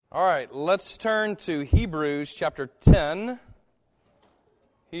All right, let's turn to Hebrews chapter 10.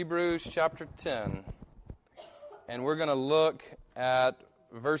 Hebrews chapter 10. And we're going to look at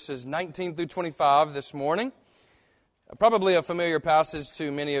verses 19 through 25 this morning. Probably a familiar passage to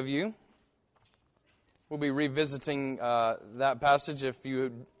many of you. We'll be revisiting that passage if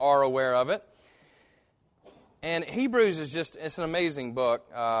you are aware of it. And Hebrews is it's an amazing book.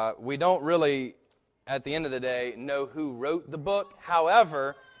 We don't really, at the end of the day, know who wrote the book.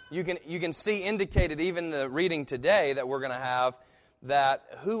 However, you can see indicated even in the reading today that we're going to have that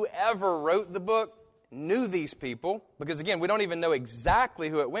whoever wrote the book knew these people. Because again, we don't even know exactly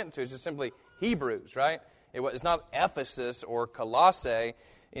who it went to. It's just simply Hebrews, right? It's not Ephesus or Colossae.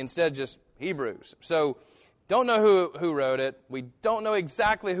 Instead, just Hebrews. So, don't know who wrote it. We don't know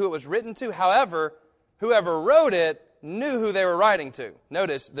exactly who it was written to. However, whoever wrote it knew who they were writing to.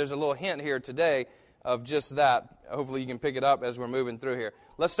 Notice there's a little hint here today of just that. Hopefully you can pick it up as we're moving through here.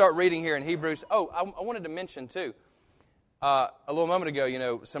 Let's start reading here in Hebrews. Oh, I wanted to mention too, a little moment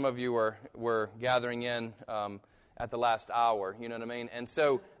ago, some of you were gathering in at the last hour, you know what I mean? And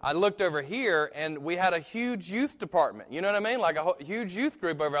so I looked over here and we had a huge youth department, you know what I mean? Like a huge youth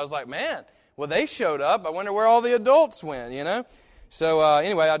group over. I was like, man, well, they showed up. I wonder where all the adults went, So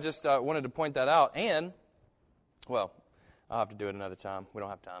anyway, I just wanted to point that out. And, well, I'll have to do it another time. We don't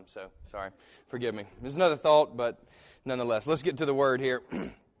have time, so sorry. Forgive me. There's another thought, but nonetheless. Let's get to the word here.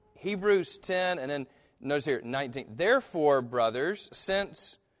 Hebrews 10, and then notice here, 19. Therefore, brothers,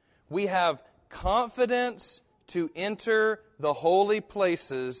 since we have confidence to enter the holy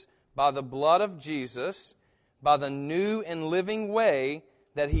places by the blood of Jesus, by the new and living way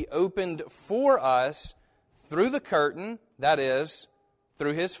that He opened for us through the curtain, that is,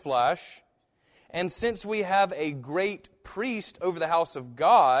 through His flesh. And since we have a great priest over the house of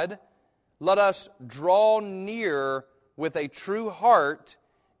God, let us draw near with a true heart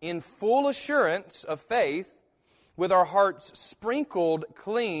in full assurance of faith, with our hearts sprinkled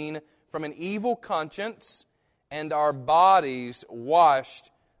clean from an evil conscience and our bodies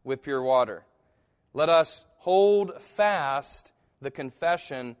washed with pure water. Let us hold fast the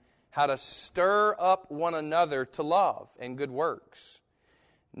confession how to stir up one another to love and good works,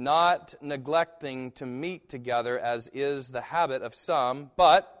 not neglecting to meet together as is the habit of some,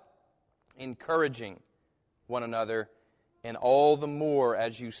 but encouraging one another, and all the more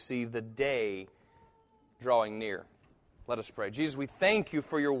as you see the day drawing near. Let us pray. Jesus, we thank You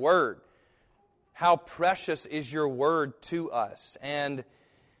for Your word. How precious is Your word to us. And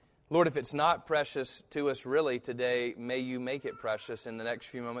Lord, if it's not precious to us really today, may You make it precious in the next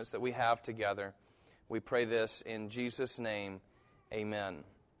few moments that we have together. We pray this in Jesus' name. Amen.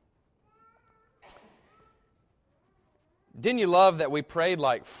 Didn't you love that we prayed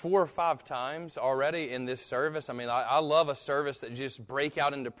like 4 or 5 times already in this service? I mean, I love a service that just break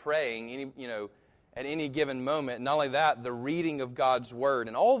out into praying, at any given moment. Not only that, the reading of God's Word.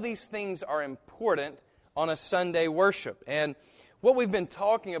 And all these things are important on a Sunday worship. And what we've been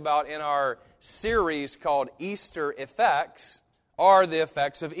talking about in our series called Easter Effects are the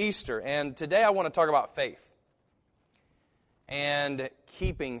effects of Easter. And today I want to talk about faith and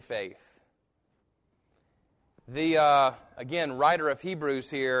keeping faith. The, again, writer of Hebrews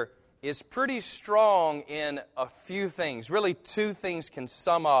here is pretty strong in a few things. Really, 2 things can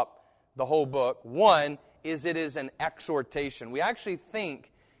sum up the whole book. One is it is an exhortation. We actually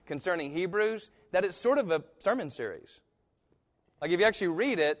think concerning Hebrews that it's sort of a sermon series. Like if you actually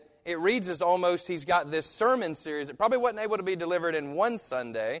read it, it reads as almost he's got this sermon series. It probably wasn't able to be delivered in one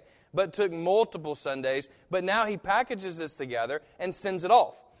Sunday, but took multiple Sundays. But now he packages this together and sends it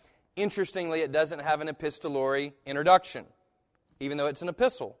off. Interestingly, it doesn't have an epistolary introduction, even though it's an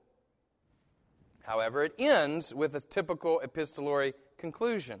epistle. However, it ends with a typical epistolary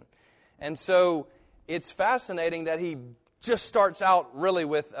conclusion. And so it's fascinating that he just starts out really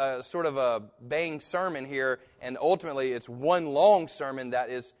with sort of a bang sermon here, and ultimately it's one long sermon that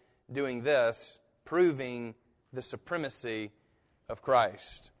is doing this, proving the supremacy of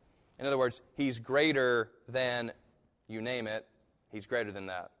Christ. In other words, He's greater than, you name it, He's greater than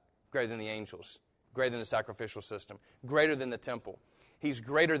that. Greater than the angels, greater than the sacrificial system, greater than the temple. He's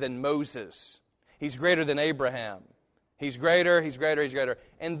greater than Moses. He's greater than Abraham. He's greater, He's greater, He's greater.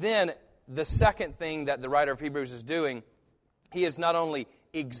 And then the second thing that the writer of Hebrews is doing, he is not only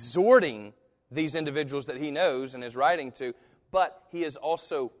exhorting these individuals that he knows and is writing to, but he is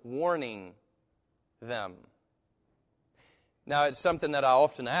also warning them. Now, it's something that I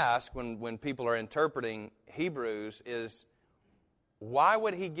often ask when people are interpreting Hebrews is, why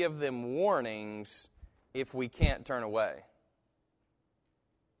would he give them warnings if we can't turn away?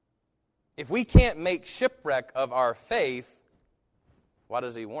 If we can't make shipwreck of our faith, Why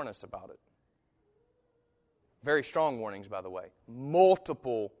does he warn us about it? Very strong warnings, by the way.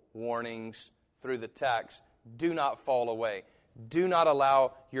 Multiple warnings through the text. Do not fall away. Do not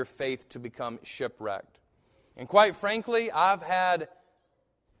allow your faith to become shipwrecked. And quite frankly, I've had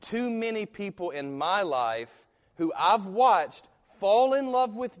too many people in my life who I've watched fall in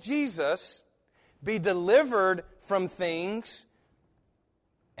love with Jesus, be delivered from things,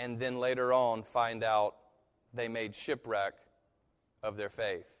 and then later on find out they made shipwreck of their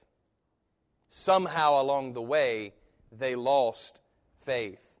faith. Somehow along the way, they lost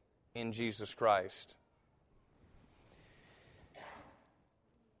faith in Jesus Christ.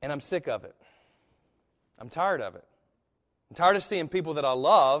 And I'm sick of it. I'm tired of it. I'm tired of seeing people that I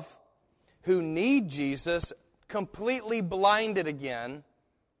love who need Jesus completely blinded again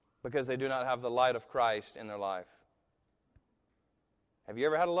because they do not have the light of Christ in their life. Have you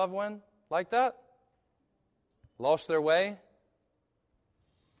ever had a loved one like that? Lost their way?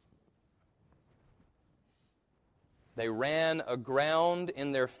 They ran aground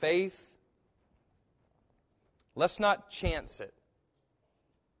in their faith. Let's not chance it.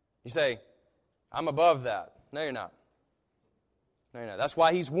 You say, I'm above that. No, you're not. No, you're not. That's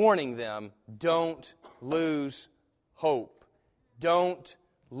why he's warning them, don't lose hope. Don't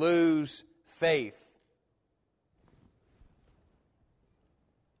lose faith.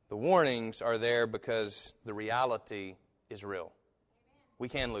 The warnings are there because the reality is real. We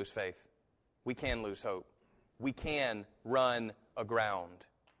can lose faith. We can lose hope. We can run aground.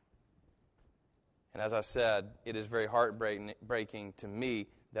 And as I said, it is very heartbreaking to me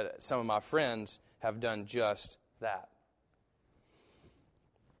that some of my friends have done just that.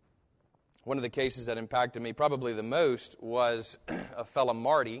 One of the cases that impacted me probably the most was a fella,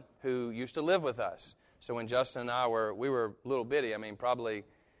 Marty, who used to live with us. So when Justin and I we were little bitty, probably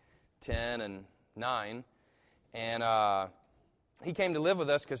 10 and 9. And he came to live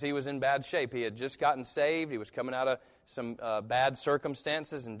with us because he was in bad shape. He had just gotten saved. He was coming out of some bad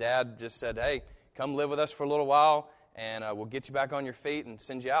circumstances. And Dad just said, hey, come live with us for a little while, and we'll get you back on your feet and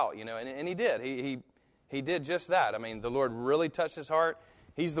send you out. And he did. He did just that. The Lord really touched his heart.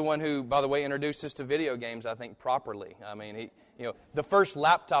 He's the one who, by the way, introduced us to video games, I think, properly. The first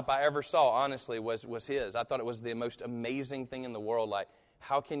laptop I ever saw, honestly, was his. I thought it was the most amazing thing in the world. Like,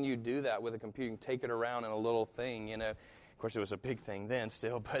 how can you do that with a computer? You can take it around in a little thing, Of course, it was a big thing then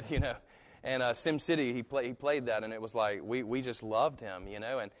still, but, And SimCity, he played that, and it was like, we just loved him,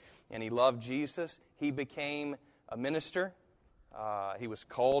 And he loved Jesus. He became a minister. He was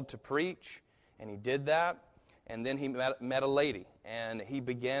called to preach, and he did that. And then he met a lady, and he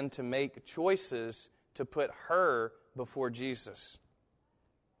began to make choices to put her before Jesus.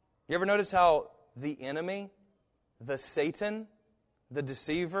 You ever notice how the enemy, the Satan, the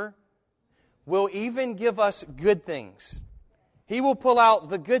deceiver, will even give us good things? He will pull out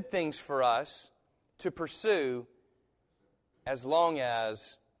the good things for us to pursue as long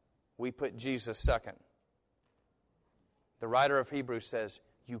as we put Jesus second. The writer of Hebrews says,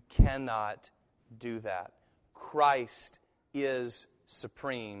 you cannot do that. Christ is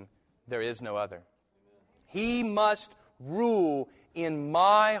supreme. There is no other. He must rule in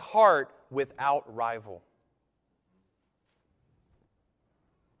my heart without rival.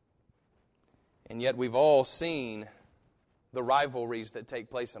 And yet we've all seen the rivalries that take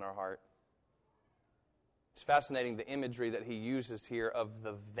place in our heart. It's fascinating the imagery that he uses here of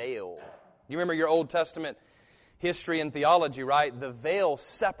the veil. You remember your Old Testament history and theology, right? The veil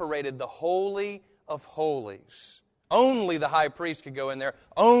separated the Holy of Holies. Only the high priest could go in there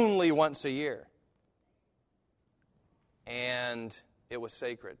only once a year. And it was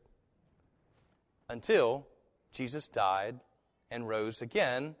sacred. Until Jesus died and rose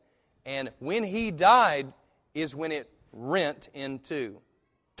again. And when he died is when it rent in two,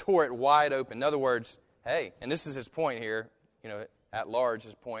 tore it wide open. In other words, hey, and this is his point here, at large,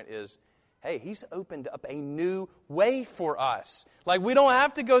 his point is, hey, he's opened up a new way for us. Like, we don't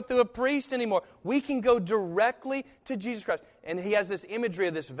have to go through a priest anymore. We can go directly to Jesus Christ. And he has this imagery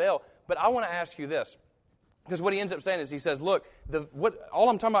of this veil. But I want to ask you this. Because what he ends up saying is, he says, look, all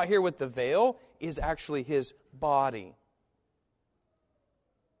I'm talking about here with the veil is actually his body.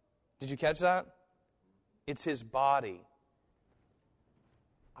 Did you catch that? It's his body.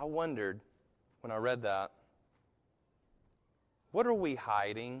 I wondered when I read that, what are we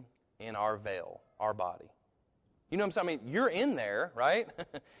hiding in our veil, our body? You know what I'm saying? You're in there, right?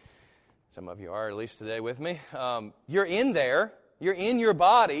 Some of you are, at least today with me. You're in there. You're in your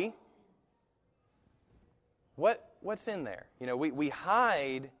body. What's in there? We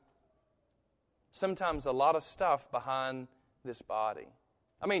hide sometimes a lot of stuff behind this body.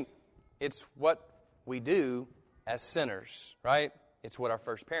 It's what we do as sinners, right? It's what our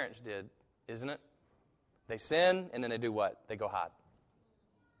first parents did, isn't it? They sin, and then they do what? They go hide.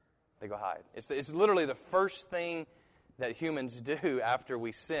 They go hide. It's literally the first thing that humans do after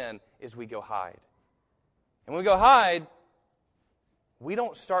we sin is we go hide. And when we go hide, we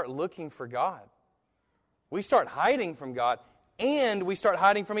don't start looking for God. We start hiding from God, and we start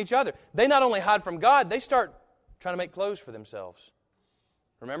hiding from each other. They not only hide from God, they start trying to make clothes for themselves.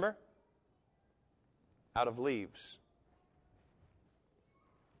 Remember? Out of leaves.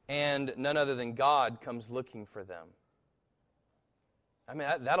 And none other than God comes looking for them. I mean,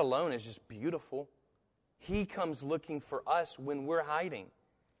 that alone is just beautiful. He comes looking for us when we're hiding.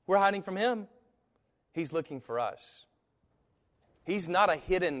 We're hiding from Him. He's looking for us. He's not a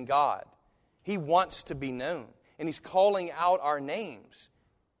hidden God. He wants to be known. And He's calling out our names.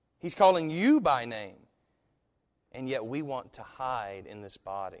 He's calling you by name. And yet we want to hide in this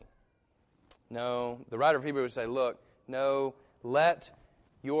body. No, the writer of Hebrews would say, look, no, let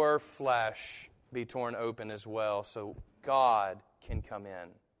your flesh be torn open as well so God can come in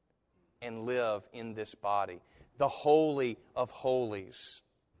and live in this body. The Holy of Holies.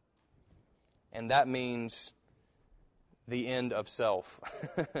 And that means the end of self.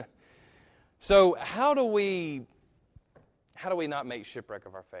 So how do we not make shipwreck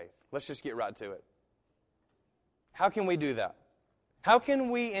of our faith? Let's just get right to it. How can we do that? How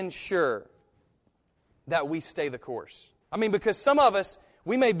can we ensure that we stay the course? I mean, because some of us,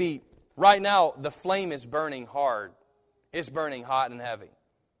 we may be, right now, the flame is burning hard. It's burning hot and heavy.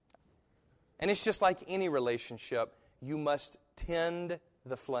 And it's just like any relationship. You must tend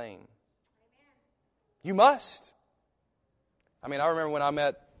the flame. You must. I mean, I remember when I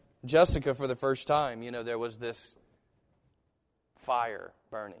met Jessica for the first time, there was this fire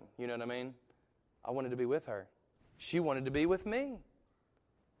burning. You know what I mean? I wanted to be with her. She wanted to be with me.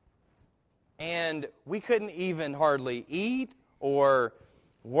 And we couldn't even hardly eat or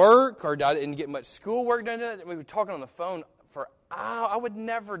work, or I didn't get much schoolwork done. We were talking on the phone for hours. I would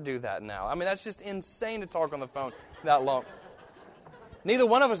never do that now. I mean, that's just insane to talk on the phone that long. Neither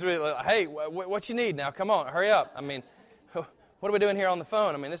one of us would be like, hey, what you need now? Come on, hurry up. I mean, what are we doing here on the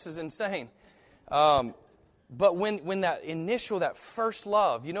phone? I mean, this is insane. But when that first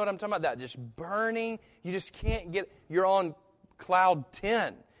love, you know what I'm talking about? That just burning, you just can't get, you're on cloud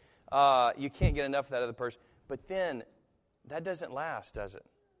 10. You can't get enough of that other person. But then, that doesn't last, does it?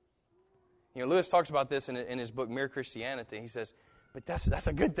 Lewis talks about this in his book, Mere Christianity. He says, but that's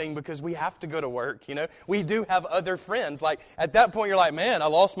a good thing because we have to go to work, We do have other friends. Like, at that point, you're like, man, I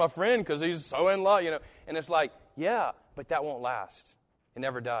lost my friend because he's so in love, And it's like, yeah, but that won't last. It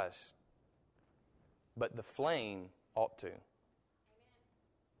never does. But the flame ought to.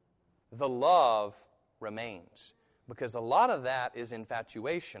 The love remains. Because a lot of that is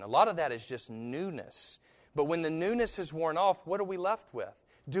infatuation. A lot of that is just newness. But when the newness is worn off, what are we left with?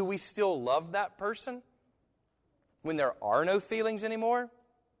 Do we still love that person? When there are no feelings anymore?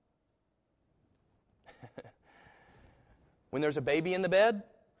 When there's a baby in the bed?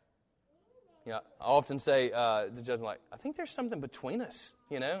 I often say, the judgment, like, I think there's something between us,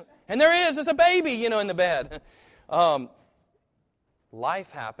 And there is, it's a baby, in the bed.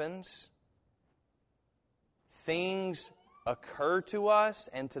 Life happens. Things occur to us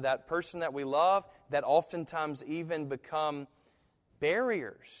and to that person that we love that oftentimes even become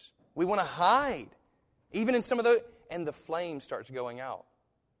barriers. We want to hide. Even in some of those, and the flame starts going out.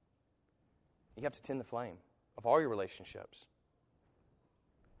 You have to tend the flame of all your relationships.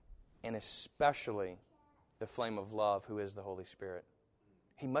 And especially the flame of love, who is the Holy Spirit.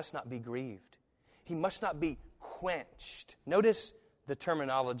 He must not be grieved. He must not be quenched. Notice the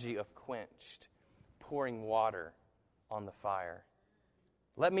terminology of quenched. Pouring water on the fire.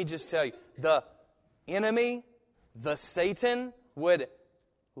 Let me just tell you, the enemy, the Satan, would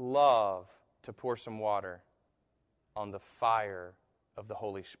love to pour some water on the fire of the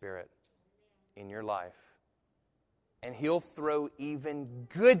Holy Spirit in your life. And he'll throw even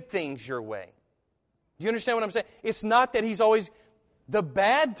good things your way. Do you understand what I'm saying? It's not that he's always... The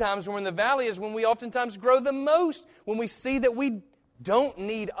bad times when we're in the valley is when we oftentimes grow the most. When we see that we don't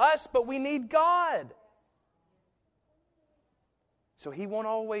need us, but we need God. So he won't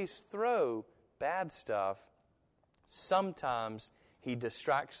always throw bad stuff. Sometimes he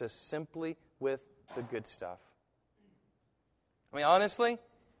distracts us simply with the good stuff. I mean, honestly,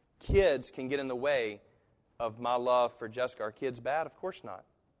 kids can get in the way of my love for Jessica. Are kids bad? Of course not.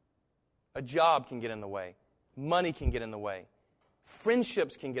 A job can get in the way. Money can get in the way.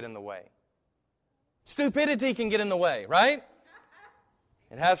 Friendships can get in the way. Stupidity can get in the way, right?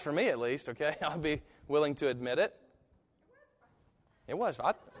 It has for me at least, okay? I'll be willing to admit it. It was.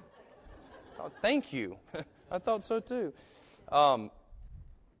 Thank you. I thought so too.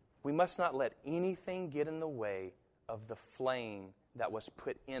 We must not let anything get in the way of the flame that was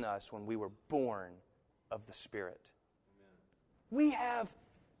put in us when we were born of the Spirit. Amen. We have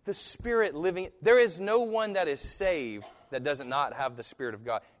the Spirit living. There is no one that is saved that does not have the Spirit of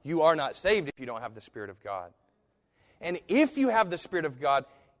God. You are not saved if you don't have the Spirit of God. And if you have the Spirit of God,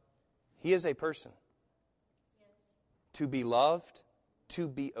 He is a person. Yes. To be loved, to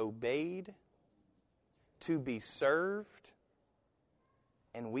be obeyed, to be served,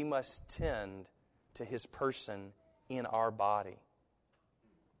 and we must tend to His person in our body.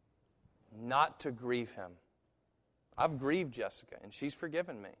 Not to grieve Him. I've grieved Jessica, and she's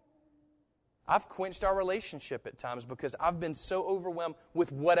forgiven me. I've quenched our relationship at times because I've been so overwhelmed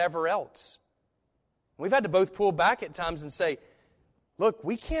with whatever else. We've had to both pull back at times and say, look,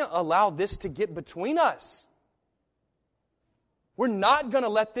 we can't allow this to get between us. We're not going to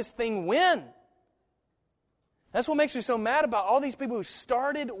let this thing win. That's what makes me so mad about all these people who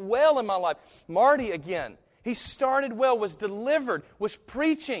started well in my life. Marty, again, he started well, was delivered, was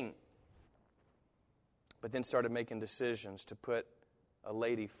preaching, but then started making decisions to put a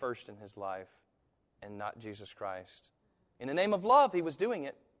lady first in his life and not Jesus Christ. In the name of love, he was doing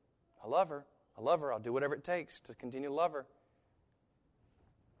it. I love her. I love her. I'll do whatever it takes to continue to love her.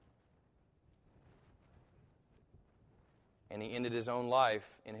 And he ended his own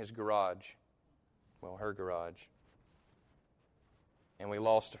life in his garage. Well, her garage. And we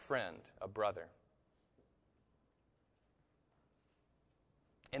lost a friend, a brother.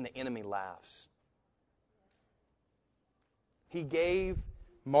 And the enemy laughs. He gave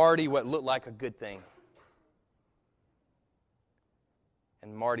Marty what looked like a good thing.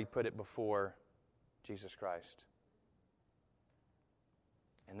 And Marty put it before Jesus Christ.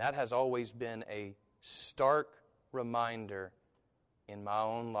 And that has always been a stark reminder in my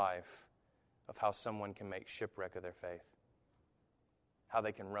own life of how someone can make shipwreck of their faith. How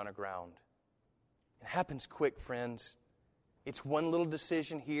they can run aground. It happens quick, friends. It's one little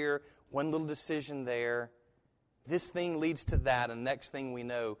decision here, one little decision there. This thing leads to that, and the next thing we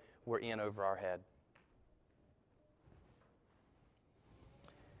know, we're in over our head.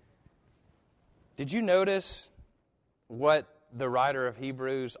 Did you notice what the writer of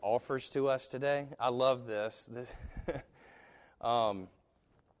Hebrews offers to us today? I love this.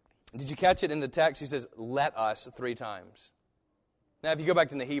 Did you catch it in the text? He says, let us 3 times. Now, if you go back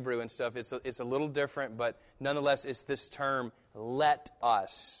to the Hebrew and stuff, it's a little different, but nonetheless, it's this term, let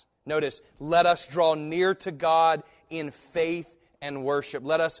us. Notice, let us draw near to God in faith and worship.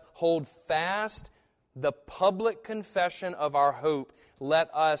 Let us hold fast the public confession of our hope.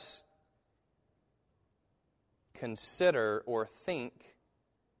 Let us consider or think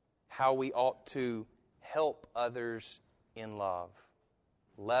how we ought to help others in love.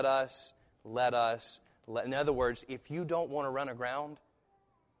 Let us. In other words, if you don't want to run aground,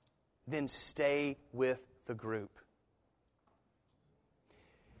 then stay with the group.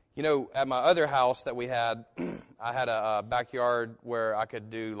 You know, at my other house that we had, I had a backyard where I could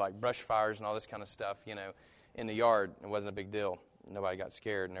do like brush fires and all this kind of stuff, you know, in the yard. It wasn't a big deal. Nobody got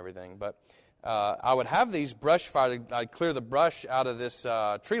scared and everything. But I would have these brush fires. I'd clear the brush out of this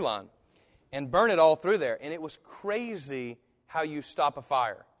tree line and burn it all through there. And it was crazy how you stop a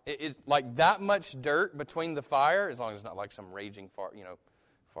fire. It's like that much dirt between the fire, as long as it's not like some raging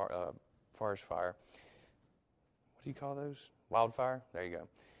forest fire. What do you call those? Wildfire? There you go.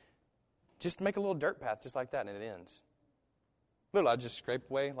 Just make a little dirt path just like that, and it ends. Literally, I just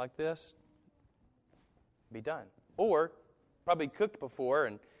scrape away like this. Be done. Or, probably cooked before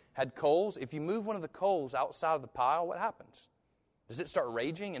and had coals. If you move one of the coals outside of the pile, what happens? Does it start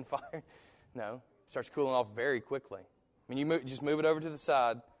raging and fire? No. It starts cooling off very quickly. I mean, just move it over to the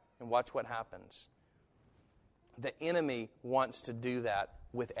side and watch what happens. The enemy wants to do that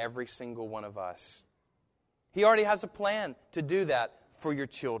with every single one of us. He already has a plan to do that for your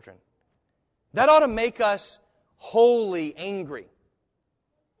children. That ought to make us wholly angry.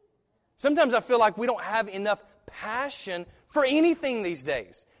 Sometimes I feel like we don't have enough passion for anything these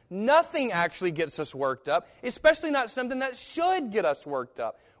days. Nothing actually gets us worked up, especially not something that should get us worked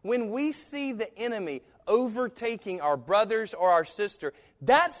up. When we see the enemy overtaking our brothers or our sister,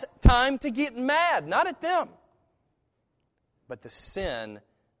 that's time to get mad, not at them, but the sin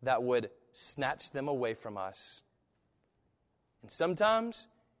that would snatch them away from us. And sometimes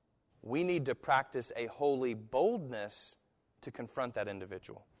we need to practice a holy boldness to confront that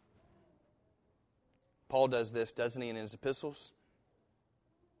individual. Paul does this, doesn't he, in his epistles?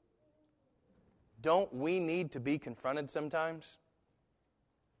 Don't we need to be confronted sometimes?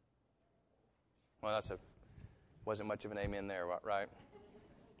 Well, wasn't much of an amen there, right?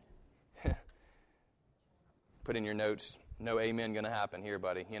 Put in your notes, no amen going to happen here,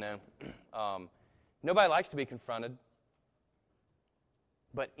 buddy, you know. Nobody likes to be confronted.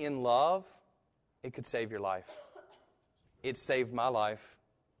 But in love, it could save your life. It saved my life.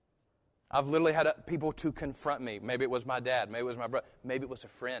 I've literally had people to confront me. Maybe it was my dad. Maybe it was my brother. Maybe it was a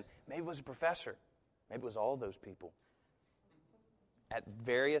friend. Maybe it was a professor. Maybe it was all those people. At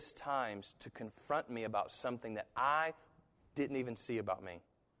various times to confront me about something that I didn't even see about me,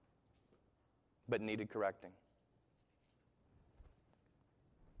 but needed correcting.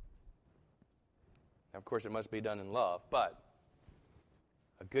 Now, of course, it must be done in love, but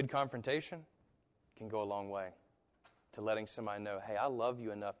a good confrontation can go a long way to letting somebody know, hey, I love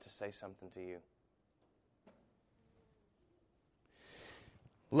you enough to say something to you.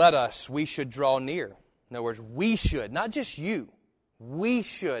 We should draw near. In other words, we should, not just you. We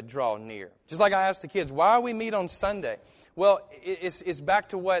should draw near. Just like I asked the kids, why we meet on Sunday? Well, it's back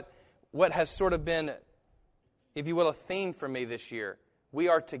to what has sort of been, if you will, a theme for me this year. We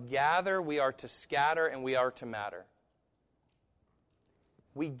are to gather, we are to scatter, and we are to matter.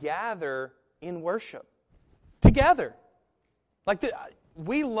 We gather in worship together.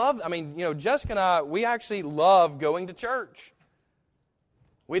 We love, Jessica and I, we actually love going to church.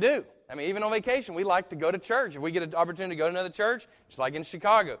 We do. Even on vacation, we like to go to church. If we get an opportunity to go to another church, just like in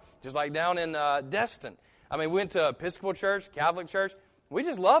Chicago, just like down in Destin. We went to Episcopal church, Catholic church. We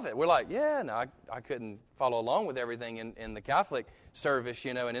just love it. We're like, I couldn't follow along with everything in the Catholic service,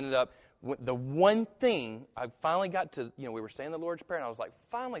 and ended up, the one thing I finally got to, we were saying the Lord's Prayer, and I was like,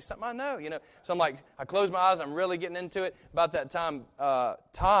 finally, something I know, So I'm like, I closed my eyes, I'm really getting into it. About that time,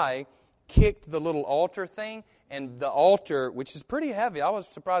 Ty kicked the little altar thing, and the altar, which is pretty heavy, I was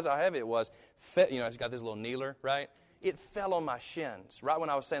surprised how heavy it was, it's got this little kneeler, right? It fell on my shins right when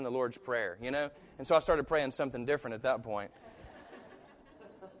I was saying the Lord's Prayer, And so I started praying something different at that point.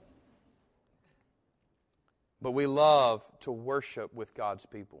 But we love to worship with God's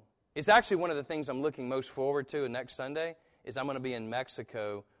people. It's actually one of the things I'm looking most forward to next Sunday is I'm going to be in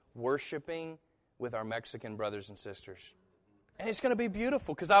Mexico worshiping with our Mexican brothers and sisters. And it's going to be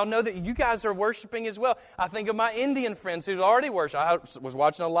beautiful because I'll know that you guys are worshiping as well. I think of my Indian friends who already worship. I was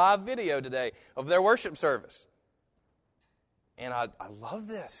watching a live video today of their worship service. And I love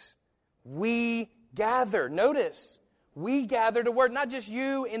this. We gather. Notice, we gather to work. Not just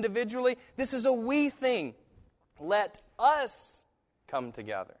you individually. This is a we thing. Let us come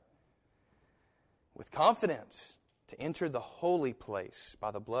together with confidence to enter the holy place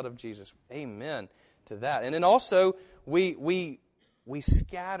by the blood of Jesus. Amen to that. And then also, we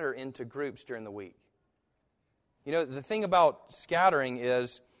scatter into groups during the week. The thing about scattering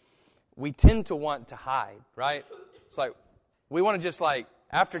is we tend to want to hide, right? It's like we want to just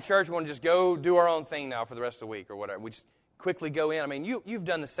after church, we want to just go do our own thing now for the rest of the week or whatever. We just quickly go in. You've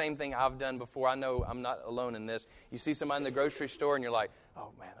done the same thing I've done before. I know I'm not alone in this. You see somebody in the grocery store and you're like,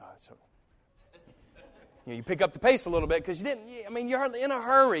 oh man, you pick up the pace a little bit because you're hardly in a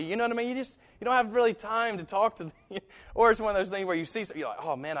hurry. You know what I mean? You don't have really time to talk to them. Or it's one of those things where you see something, you're like,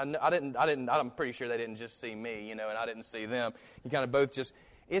 oh man, I'm pretty sure they didn't just see me, and I didn't see them. You kind of both just,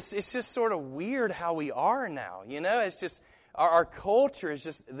 it's just sort of weird how we are now, It's just, our culture is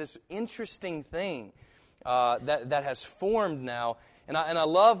just this interesting thing. That has formed now. And I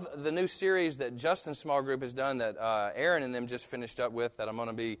love the new series that Justin's small group has done that Aaron and them just finished up with that I'm going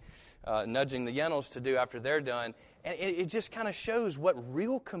to be nudging the Yennels to do after they're done. And it just kind of shows what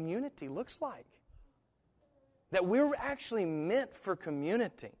real community looks like. That we're actually meant for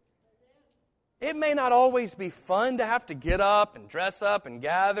community. It may not always be fun to have to get up and dress up and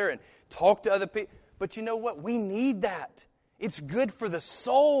gather and talk to other people. But you know what? We need that. It's good for the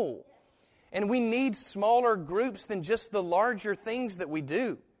soul. And we need smaller groups than just the larger things that we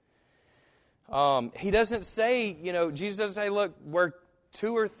do. He doesn't say, Jesus doesn't say, look, where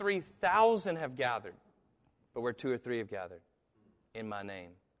 2,000 or 3,000 have gathered, but where 2 or 3 have gathered in my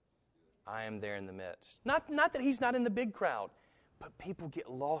name, I am there in the midst. Not that He's not in the big crowd, but people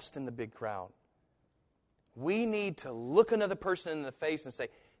get lost in the big crowd. We need to look another person in the face and say,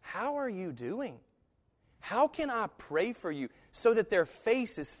 how are you doing? How can I pray for you so that their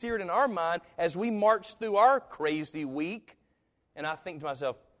face is seared in our mind as we march through our crazy week? And I think to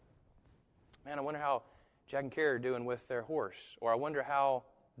myself, man, I wonder how Jack and Carrie are doing with their horse. Or I wonder how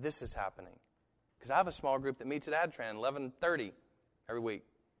this is happening. Because I have a small group that meets at Adtran 11:30 every week.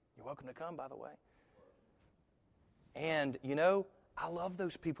 You're welcome to come, by the way. And, I love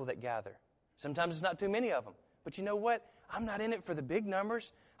those people that gather. Sometimes it's not too many of them. But you know what? I'm not in it for the big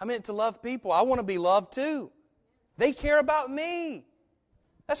numbers. I'm in it to love people. I want to be loved too. They care about me.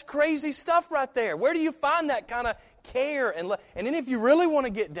 That's crazy stuff right there. Where do you find that kind of care and love? And then if you really want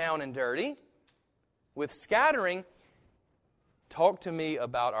to get down and dirty with scattering, talk to me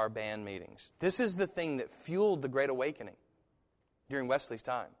about our band meetings. This is the thing that fueled the Great Awakening during Wesley's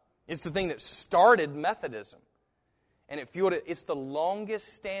time. It's the thing that started Methodism. And it fueled it. It's the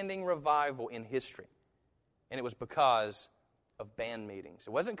longest standing revival in history. And it was because of band meetings.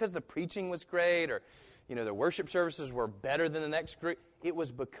 It wasn't because the preaching was great or, the worship services were better than the next group. It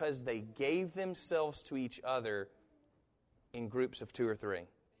was because they gave themselves to each other in groups of 2 or 3.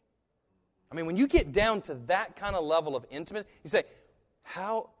 I mean, when you get down to that kind of level of intimacy, you say,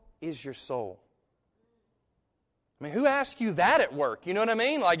 how is your soul? I mean, who asks you that at work? You know what I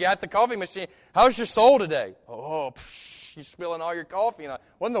mean? Like at the coffee machine, how's your soul today? Oh, you're spilling all your coffee.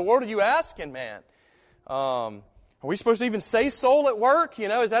 What in the world are you asking, man? Are we supposed to even say soul at work?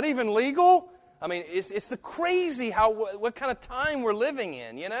 Is that even legal? I mean, it's the crazy what kind of time we're living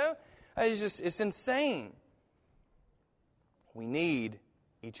in, It's insane. We need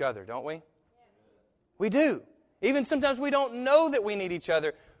each other, don't we? We do. Even sometimes we don't know that we need each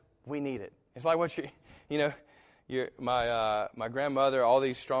other. We need it. It's like what my grandmother, all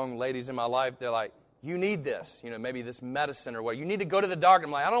these strong ladies in my life, they're like, you need this, maybe this medicine or what. You need to go to the doctor.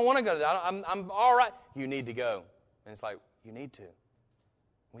 I'm like, I don't want to go to that. I'm all right. You need to go. And it's like, you need to.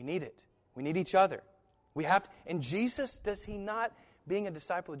 We need it. We need each other. We have to. And Jesus, does he not, being a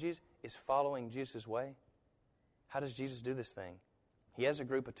disciple of Jesus, is following Jesus' way? How does Jesus do this thing? He has a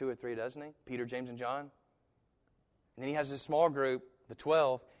group of 2 or 3, doesn't he? Peter, James, and John. And then he has a small group, the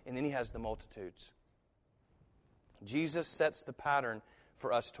 12, and then he has the multitudes. Jesus sets the pattern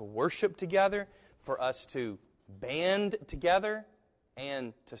for us to worship together, for us to band together,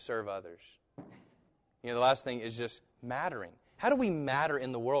 and to serve others. The last thing is just mattering. How do we matter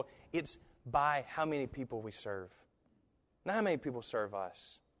in the world? It's by how many people we serve. Not how many people serve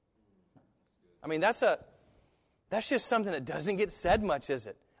us. I mean, that's just something that doesn't get said much, is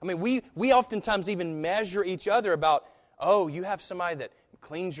it? I mean, we oftentimes even measure each other about, oh, you have somebody that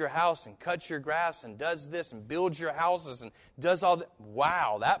cleans your house and cuts your grass and does this and builds your houses and does all that.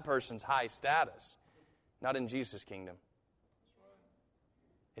 Wow, that person's high status. Not in Jesus' kingdom.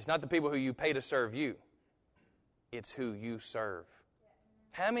 It's not the people who you pay to serve you. It's who you serve.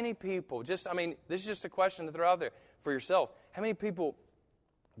 How many people, this is just a question to throw out there for yourself. How many people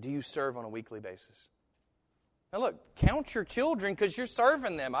do you serve on a weekly basis? Now look, count your children because you're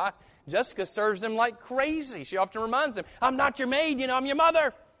serving them. Jessica serves them like crazy. She often reminds them, I'm not your maid, I'm your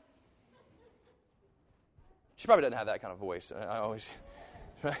mother. She probably doesn't have that kind of voice.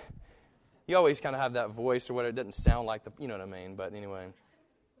 You always kind of have that voice or whatever. It doesn't sound like you know what I mean. But anyway,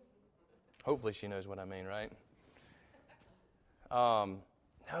 hopefully she knows what I mean, right?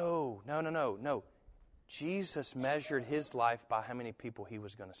 No. Jesus measured his life by how many people he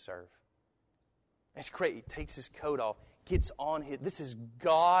was going to serve. It's great. He takes his coat off, gets on this is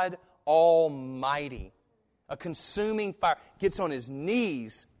God Almighty, a consuming fire, gets on his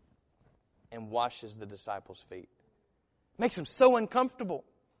knees and washes the disciples' feet. Makes them so uncomfortable.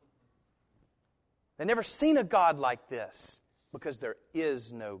 They've never seen a God like this because there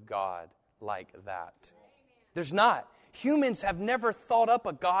is no God like that. There's not. Humans have never thought up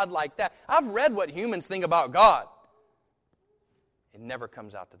a God like that. I've read what humans think about God. It never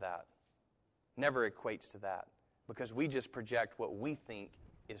comes out to that. Never equates to that. Because we just project what we think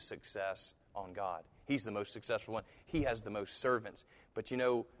is success on God. He's the most successful one. He has the most servants. But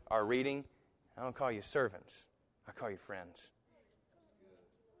our reading, I don't call you servants. I call you friends.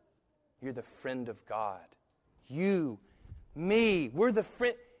 You're the friend of God. You, me, we're the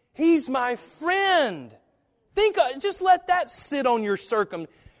friend. He's my friend. Just let that sit on your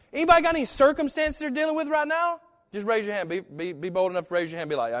Anybody got any circumstances they're dealing with right now? Just raise your hand. Be bold enough to raise your hand.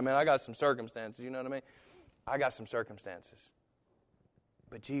 Be like, I got some circumstances. You know what I mean? I got some circumstances.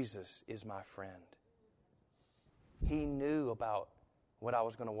 But Jesus is my friend. He knew about what I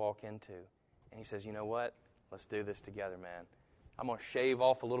was going to walk into. And he says, you know what? Let's do this together, man. I'm going to shave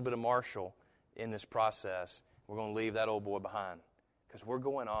off a little bit of Marshall in this process. We're going to leave that old boy behind. Because we're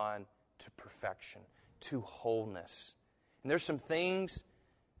going on to perfection, to wholeness. And there's some things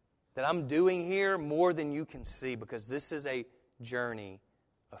that I'm doing here more than you can see because this is a journey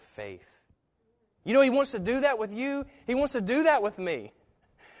of faith. He wants to do that with you. He wants to do that with me.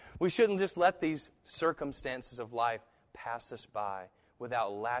 We shouldn't just let these circumstances of life pass us by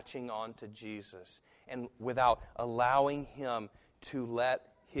without latching on to Jesus and without allowing Him to let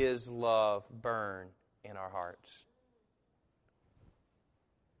His love burn in our hearts.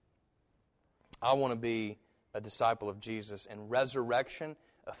 I want to be a disciple of Jesus, and resurrection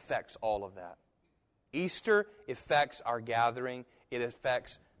affects all of that. Easter affects our gathering. It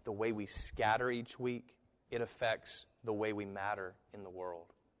affects the way we scatter each week. It affects the way we matter in the world.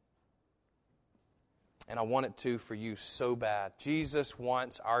 And I want it to for you so bad. Jesus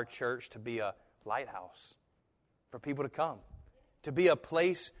wants our church to be a lighthouse for people to come, to be a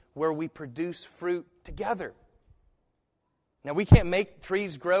place where we produce fruit together. Now, we can't make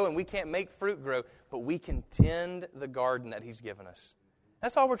trees grow and we can't make fruit grow, but we can tend the garden that He's given us.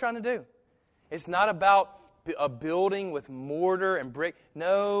 That's all we're trying to do. It's not about a building with mortar and brick.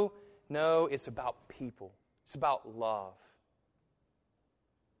 No, it's about people. It's about love.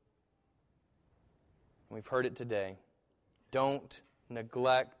 We've heard it today. Don't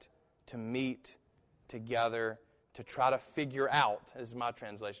neglect to meet together to try to figure out, this is my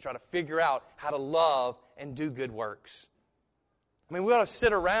translation, try to figure out how to love and do good works. I mean, we ought to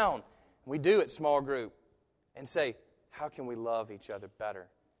sit around, we do at small group, and say, how can we love each other better?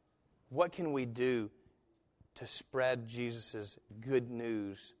 What can we do to spread Jesus' good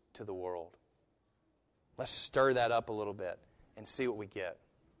news to the world? Let's stir that up a little bit and see what we get.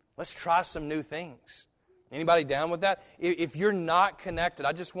 Let's try some new things. Anybody down with that? If you're not connected,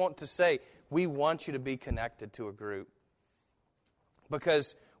 I just want to say, we want you to be connected to a group.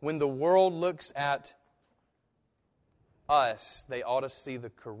 Because when the world looks at us, they ought to see the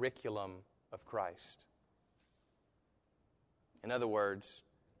curriculum of Christ. In other words,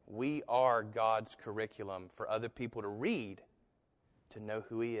 we are God's curriculum for other people to read, to know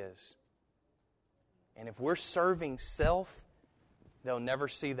who He is. And if we're serving self, they'll never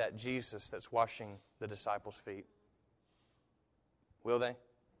see that Jesus that's washing the disciples' feet. Will they?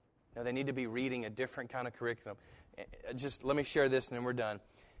 No, they need to be reading a different kind of curriculum. Just let me share this and then we're done.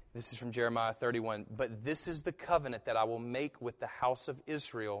 This is from Jeremiah 31. But this is the covenant that I will make with the house of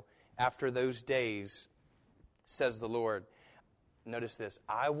Israel after those days, says the Lord. Notice this.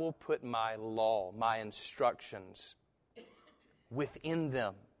 I will put my law, my instructions within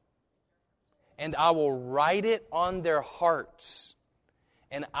them. And I will write it on their hearts.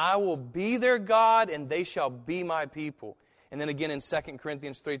 And I will be their God, and they shall be my people. And then again in 2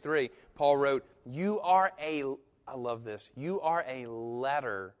 Corinthians 3:3, Paul wrote, I love this, you are a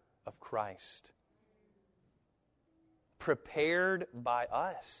letter of Christ, prepared by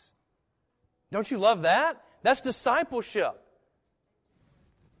us. Don't you love that? That's discipleship.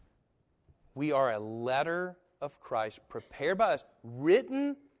 We are a letter of Christ, prepared by us,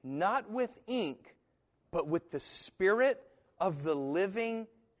 written not with ink, but with the Spirit of the living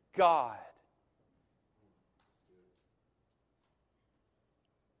God.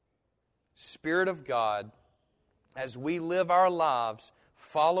 Spirit of God, as we live our lives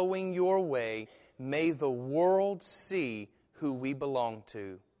following your way, may the world see who we belong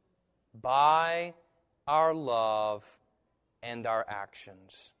to by our love and our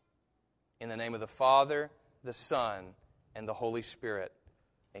actions. In the name of the Father, the Son, and the Holy Spirit,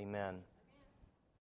 amen.